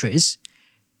countries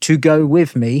to go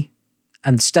with me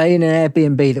and stay in an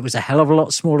Airbnb that was a hell of a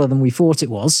lot smaller than we thought it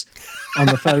was on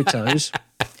the photos,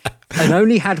 and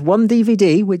only had one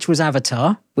DVD, which was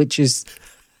Avatar, which is...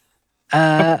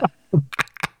 so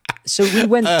we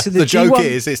went to the G1. Joke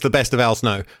is, it's the best of Al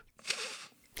Snow.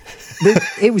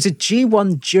 It was a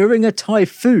G1 during a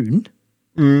typhoon,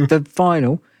 the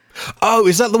final. Oh,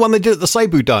 is that the one they did at the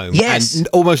Seibu Dome? Yes. And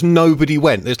almost nobody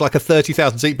went. There's like a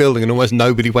 30,000 seat building and almost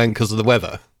nobody went because of the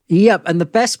weather. Yep, and the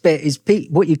best bit is,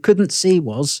 Pete, what you couldn't see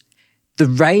was the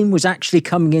rain was actually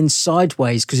coming in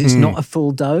sideways because it's not a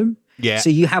full dome. Yeah. So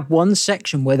you have one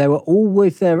section where they were all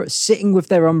sitting with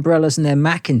their umbrellas and their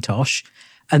Macintosh,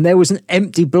 and there was an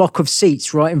empty block of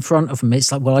seats right in front of them.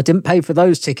 It's like, well, I didn't pay for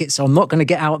those tickets, so I'm not going to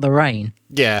get out of the rain.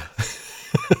 Yeah.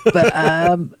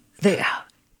 But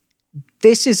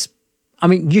this is, I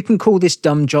mean, you can call this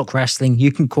dumb jock wrestling.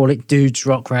 You can call it dudes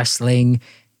rock wrestling.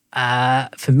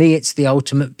 For me, it's the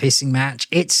ultimate pissing match.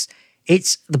 It's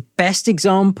the best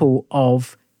example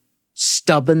of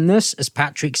stubbornness, as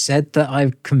Patrick said, that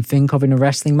I can think of in a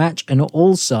wrestling match. And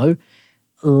also,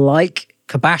 like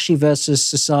Kobashi versus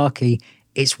Sasaki,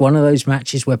 it's one of those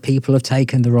matches where people have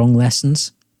taken the wrong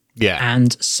lessons. Yeah.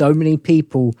 And so many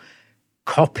people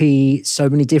copy so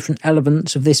many different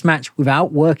elements of this match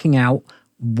without working out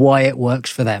why it works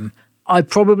for them. I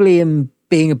probably am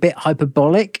being a bit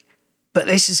hyperbolic, but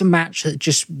this is a match that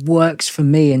just works for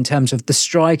me in terms of the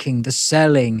striking, the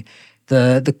selling,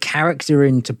 the character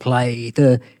interplay,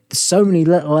 the so many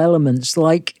little elements.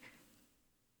 Like,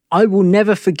 I will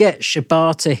never forget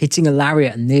Shibata hitting a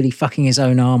lariat and nearly fucking his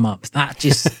own arm up. That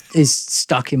just is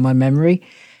stuck in my memory.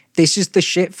 This is the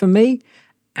shit for me.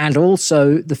 And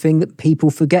also, the thing that people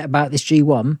forget about this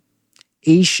G1,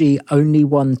 Ishii only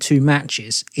won 2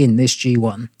 matches in this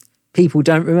G1. People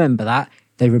don't remember that.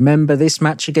 They remember this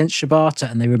match against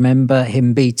Shibata and they remember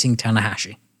him beating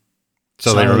Tanahashi.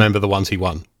 So they remember the ones he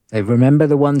won. They remember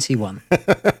the ones he won.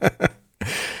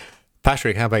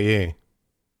 Patrick, how about you?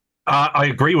 I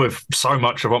agree with so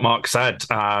much of what Mark said.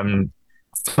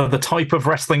 For the type of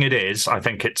wrestling it is, I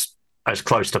think it's as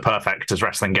close to perfect as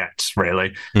wrestling gets,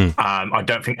 really. I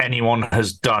don't think anyone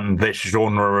has done this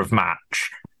genre of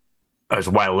match as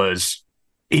well as,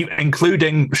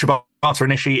 including Shibata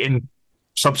and Ishii in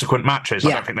subsequent matches.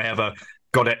 I don't think they ever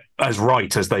got it as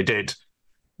right as they did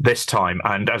this time.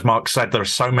 And as Mark said, there are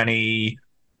so many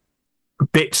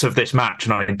bits of this match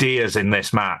and ideas in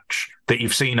this match that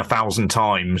you've seen 1,000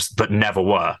 times that never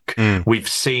work. We've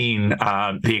seen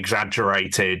the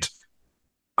exaggerated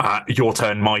your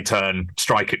turn, my turn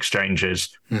strike exchanges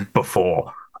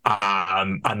before.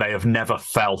 And they have never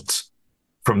felt,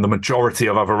 from the majority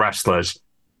of other wrestlers,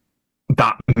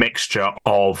 that mixture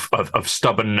of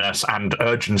stubbornness and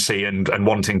urgency and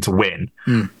wanting to win.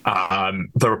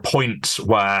 There are points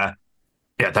where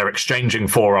they're exchanging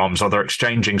forearms or they're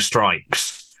exchanging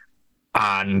strikes,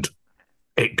 and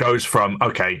it goes from,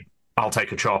 okay, I'll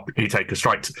take a chop, you take a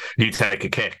strike, you take a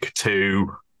kick,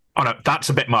 to, oh no, that's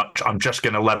a bit much. I'm just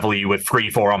going to level you with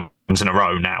 3-4 arms in a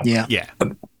row now. Yeah.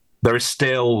 There is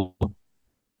still,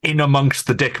 in amongst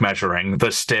the dick measuring,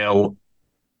 there's still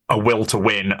a will to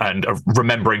win and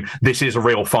remembering this is a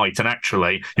real fight. And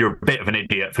actually, you're a bit of an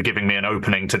idiot for giving me an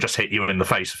opening to just hit you in the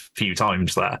face a few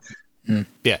times there.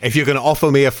 Yeah, if you're going to offer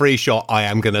me a free shot, I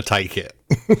am going to take it.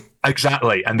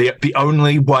 Exactly. And the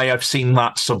only way I've seen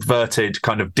that subverted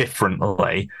kind of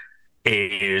differently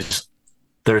is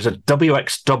there's a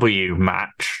WXW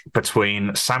match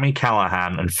between Sami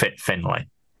Callihan and Fit Finlay.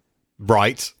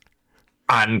 Right.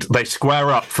 And they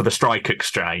square up for the strike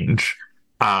exchange.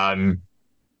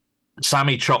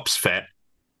 Sammy chops Fit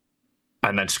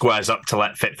and then squares up to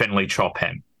let Fit Finlay chop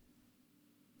him.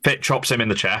 Fit chops him in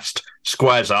the chest,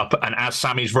 squares up, and as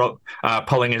Sammy's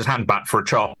pulling his hand back for a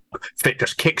chop, Fit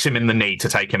just kicks him in the knee to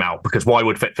take him out, because why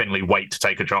would Fit Finlay wait to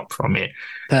take a chop from you?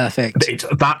 Perfect. It's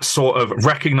that sort of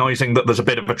recognising that there's a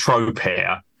bit of a trope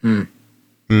here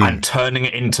and turning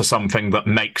it into something that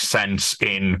makes sense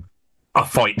in a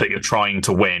fight that you're trying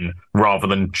to win, rather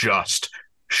than just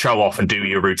show off and do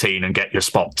your routine and get your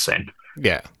spots in.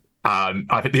 Yeah.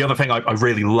 I think the other thing I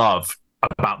really love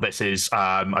about this is,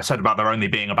 I said about there only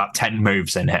being about 10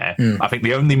 moves in here. I think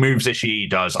the only moves Ishii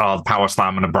does are the Power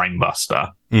Slam and a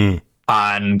Brainbuster.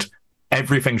 And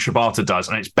everything Shibata does,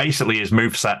 and it's basically his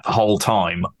moveset the whole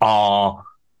time, are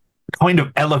kind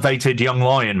of elevated Young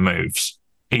Lion moves.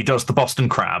 He does the Boston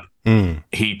Crab.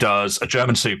 He does a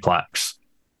German suplex.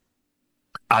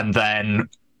 And then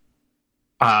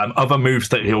other moves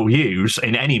that he'll use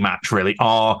in any match, really,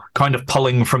 are kind of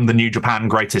pulling from the New Japan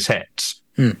Greatest Hits.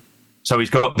 So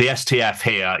he's got the STF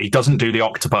here. He doesn't do the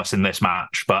octopus in this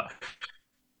match, but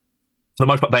for the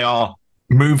most part, they are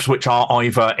moves which are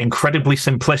either incredibly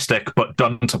simplistic but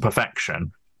done to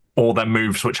perfection, or they're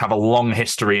moves which have a long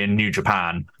history in New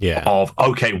Japan of,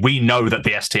 okay, we know that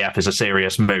the STF is a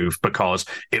serious move because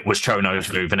it was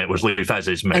Chono's move and it was Lou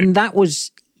Thesz's move. And that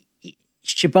was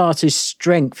Shibata's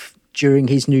strength during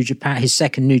his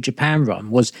second New Japan run,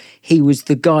 was he was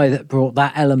the guy that brought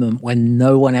that element when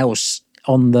no one else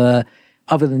other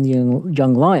than the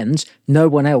Young Lions, no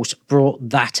one else brought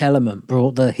that element,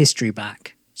 brought the history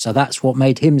back. So that's what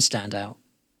made him stand out.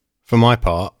 For my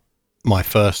part, my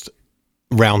first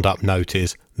roundup note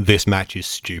is this match is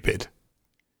stupid,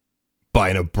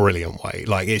 but in a brilliant way.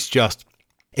 Like, it's just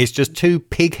two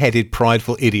pig-headed,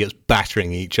 prideful idiots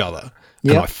battering each other.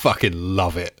 And I fucking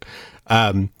love it.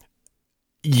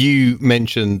 You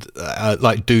mentioned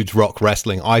like Dudes Rock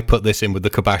Wrestling. I put this in with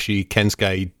the Kobashi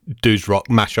Kensuke Dudes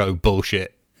Rock Macho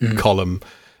bullshit column.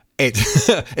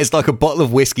 It's like a bottle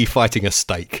of whiskey fighting a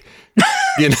steak.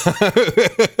 You know,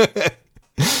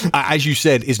 as you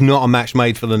said, it's not a match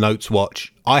made for the notes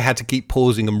watch. I had to keep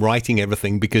pausing and writing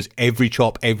everything because every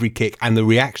chop, every kick, and the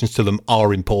reactions to them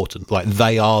are important. Like,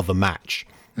 they are the match.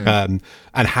 And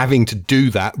having to do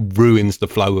that ruins the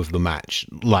flow of the match.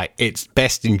 Like, it's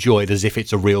best enjoyed as if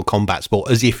it's a real combat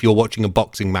sport, as if you're watching a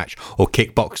boxing match or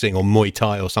kickboxing or Muay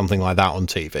Thai or something like that on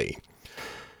TV.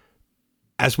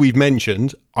 As we've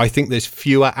mentioned, I think there's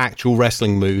fewer actual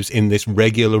wrestling moves in this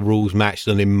regular rules match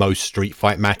than in most street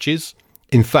fight matches.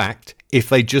 In fact, if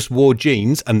they just wore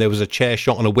jeans and there was a chair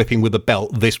shot and a whipping with a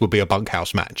belt, this would be a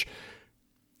bunkhouse match.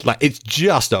 Like, it's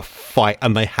just a fight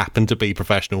and they happen to be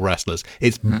professional wrestlers.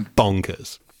 It's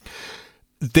bonkers.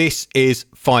 This is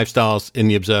 5 stars in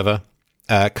the Observer,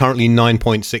 currently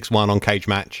 9.61 on Cage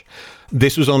Match.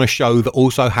 This was on a show that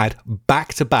also had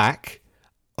back-to-back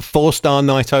 4-star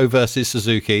Naito versus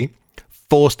Suzuki,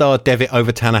 4-star Devitt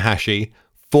over Tanahashi,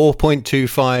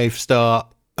 4.25 star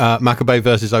Makabe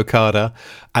versus Okada,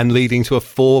 and leading to a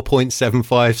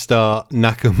 4.75 star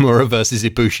Nakamura versus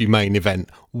Ibushi main event.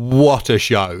 What a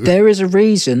show. There is a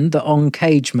reason that on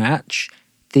Cage Match,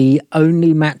 the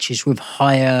only matches with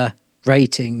higher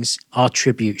ratings are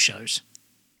tribute shows.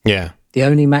 Yeah. The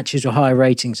only matches with higher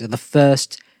ratings are the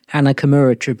first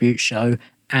Nakamura tribute show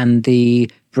and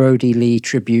the Brody Lee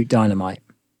tribute Dynamite.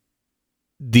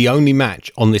 The only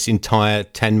match on this entire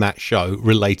 10-match show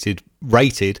rated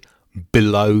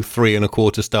below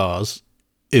 3.25 stars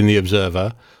in the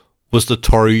Observer was the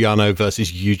Toru Yano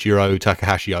versus Yujiro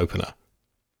Takahashi opener.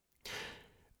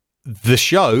 The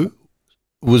show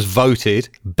was voted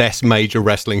best major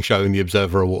wrestling show in the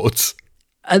Observer Awards.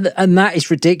 And that is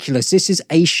ridiculous. This is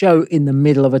a show in the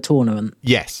middle of a tournament.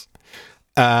 Yes.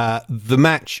 The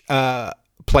match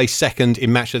placed second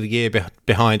in Match of the Year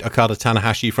behind Okada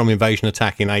Tanahashi from Invasion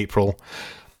Attack in April.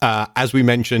 As we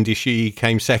mentioned, Ishii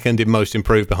came second in Most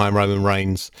Improved behind Roman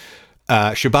Reigns.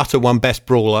 Shibata won Best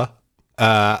Brawler,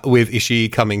 with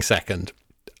Ishii coming second.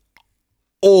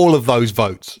 All of those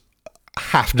votes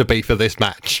have to be for this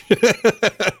match.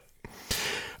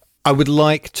 I would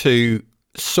like to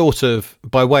sort of,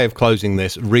 by way of closing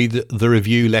this, read the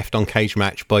review left on Cage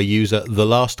Match by user The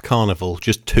Last Carnival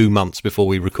just 2 months before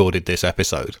we recorded this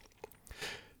episode.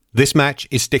 This match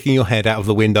is sticking your head out of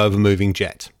the window of a moving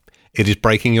jet. It is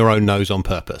breaking your own nose on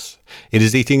purpose. It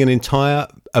is eating an entire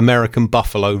American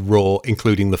buffalo raw,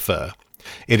 including the fur.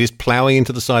 It is ploughing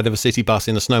into the side of a city bus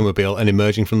in a snowmobile and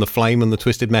emerging from the flame and the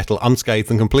twisted metal unscathed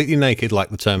and completely naked like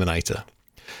the Terminator.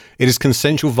 It is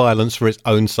consensual violence for its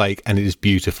own sake, and it is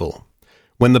beautiful.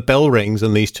 When the bell rings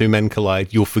and these two men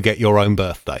collide, you'll forget your own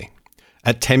birthday.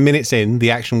 At 10 minutes in, the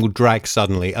action will drag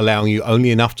suddenly, allowing you only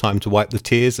enough time to wipe the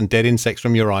tears and dead insects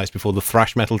from your eyes before the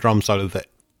thrash metal drum solo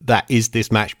that is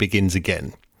this match begins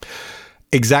again.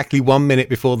 Exactly 1 minute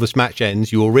before this match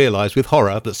ends, you will realise with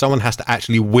horror that someone has to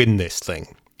actually win this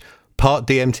thing. Part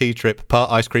DMT trip, part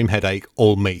ice cream headache,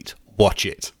 all meet. Watch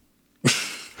it.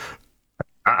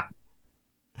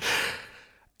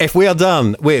 If we are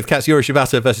done with Katsuyori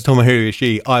Shibata versus Tomohiro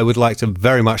Ishii, I would like to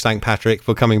very much thank Patrick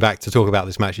for coming back to talk about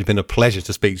this match. It's been a pleasure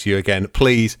to speak to you again.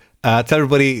 Please tell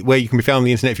everybody where you can be found on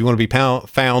the internet if you want to be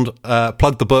found,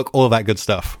 plug the book, all of that good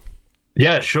stuff.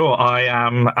 Yeah, sure. I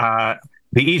am.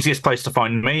 The easiest place to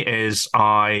find me is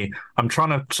I'm trying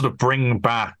to sort of bring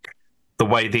back the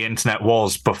way the internet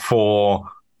was before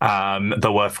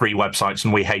there were free websites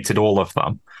and we hated all of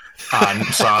them. And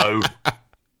so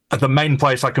the main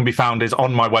place I can be found is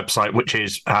on my website, which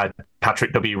is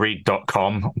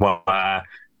patrickwreed.com, where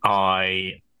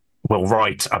I will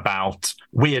write about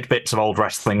weird bits of old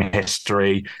wrestling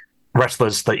history,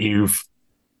 wrestlers that you've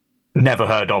never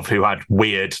heard of who had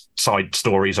weird side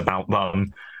stories about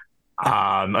them,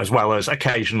 as well as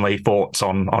occasionally thoughts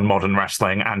on modern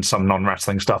wrestling and some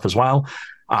non-wrestling stuff as well.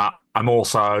 I'm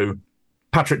also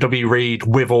Patrick W. Reed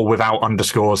with or without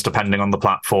underscores, depending on the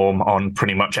platform, on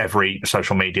pretty much every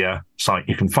social media site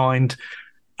you can find.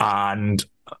 And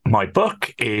my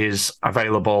book is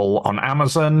available on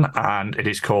Amazon, and it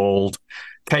is called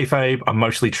Kayfabe, A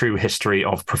Mostly True History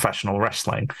of Professional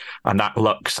Wrestling. And that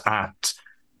looks at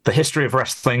the history of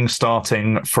wrestling,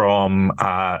 starting from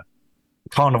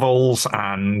carnivals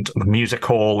and the music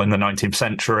hall in the 19th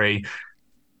century,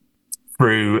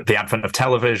 through the advent of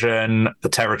television, the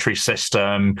territory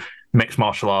system, mixed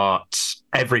martial arts,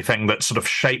 everything that sort of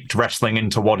shaped wrestling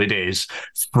into what it is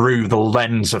through the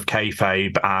lens of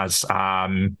kayfabe as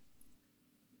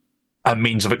a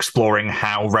means of exploring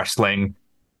how wrestling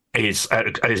is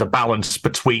a balance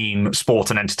between sport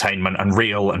and entertainment and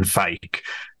real and fake,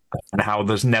 and how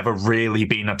there's never really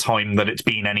been a time that it's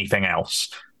been anything else.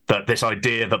 That this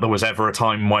idea that there was ever a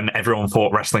time when everyone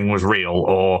thought wrestling was real,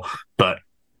 or that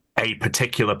a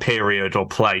particular period or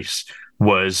place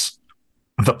was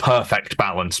the perfect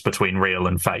balance between real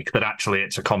and fake, that actually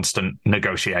it's a constant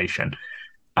negotiation.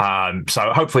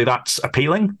 So hopefully that's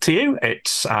appealing to you.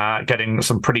 It's getting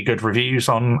some pretty good reviews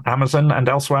on Amazon and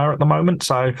elsewhere at the moment.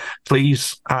 So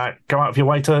please go out of your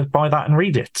way to buy that and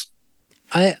read it.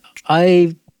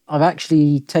 I've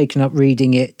actually taken up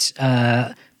reading it.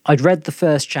 I'd read the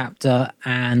first chapter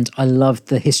and I loved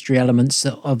the history elements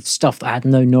of stuff that I had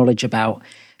no knowledge about.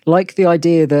 Like the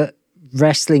idea that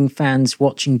wrestling fans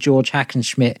watching George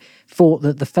Hackenschmidt thought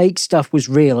that the fake stuff was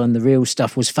real and the real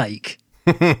stuff was fake.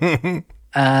 And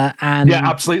yeah,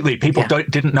 absolutely. People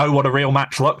didn't know what a real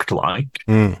match looked like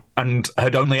and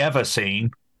had only ever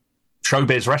seen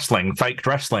showbiz wrestling, faked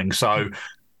wrestling. So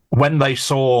when they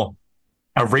saw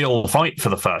a real fight for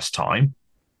the first time,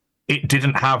 it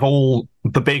didn't have all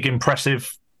the big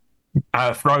impressive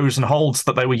throws and holds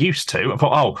that they were used to. I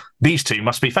thought, oh, these two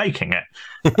must be faking it.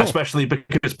 Especially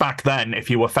because back then, if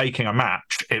you were faking a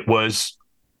match, it was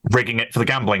rigging it for the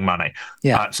gambling money.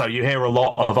 Yeah. So you hear a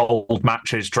lot of old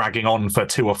matches dragging on for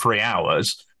 2 or 3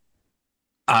 hours.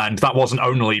 And that wasn't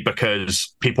only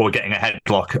because people were getting a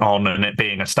headlock on and it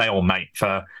being a stalemate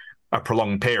for a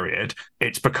prolonged period.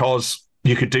 It's because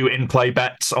you could do in-play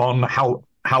bets on how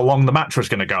long the match was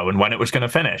going to go and when it was going to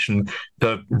finish. And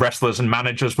the wrestlers and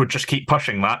managers would just keep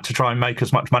pushing that to try and make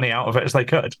as much money out of it as they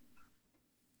could.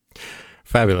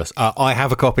 Fabulous. I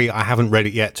have a copy. I haven't read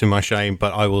it yet, to my shame,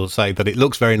 but I will say that it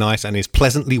looks very nice and is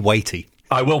pleasantly weighty.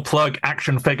 I will plug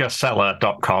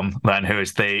actionfigureseller.com then, who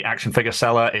is the action figure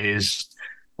seller is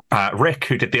Rick,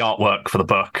 who did the artwork for the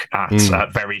book at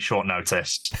very short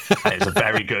notice. He's a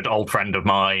very good old friend of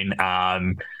mine.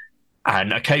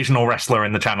 An occasional wrestler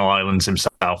in the Channel Islands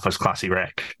himself as Classy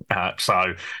Rick.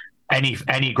 So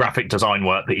any graphic design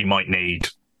work that you might need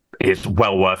is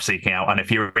well worth seeking out. And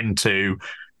if you're into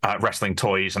wrestling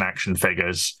toys and action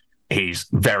figures, he's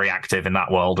very active in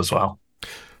that world as well.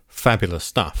 Fabulous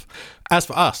stuff. As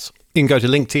for us, you can go to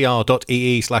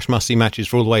linktr.ee/mustymatches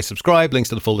for all the way subscribe, links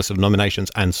to the full list of nominations,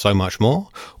 and so much more.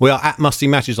 We are at Musty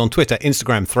Matches on Twitter,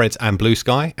 Instagram, Threads, and Blue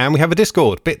Sky. And we have a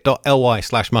Discord,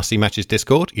 bit.ly/mustymatches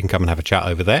Discord. You can come and have a chat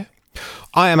over there.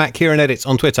 I am at Kieran Edits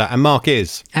on Twitter, and Mark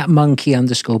is at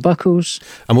monkey_buckles.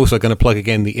 I'm also going to plug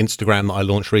again the Instagram that I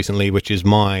launched recently, which is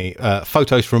my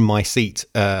photos from my seat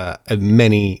at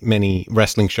many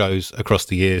wrestling shows across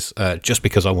the years, just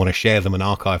because I want to share them and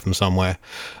archive them somewhere.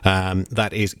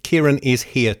 That is Kieran is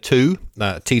here too,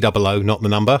 TOO, not the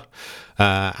number,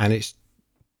 and it's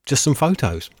just some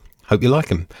photos. Hope you like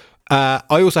them. I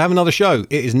also have another show.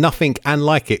 It is Nothing and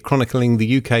Like It, chronicling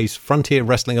the UK's Frontier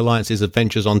Wrestling Alliance's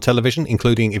adventures on television,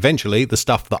 including eventually the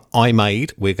stuff that I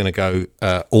made. We're going to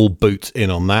go all boot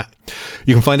in on that.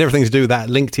 You can find everything to do with that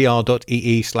at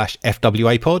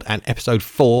linktr.ee/FWApod, and episode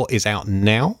 4 is out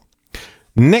now.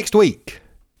 Next week,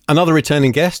 another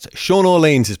returning guest, Sean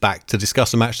Orleans, is back to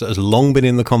discuss a match that has long been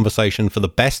in the conversation for the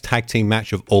best tag team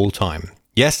match of all time.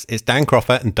 Yes, it's Dan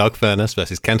Crawford and Doug Furness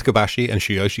versus Kenta Kobashi and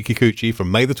Shuyoshi Kikuchi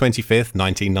from May the 25th,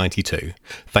 1992.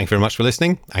 Thank you very much for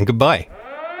listening, and goodbye.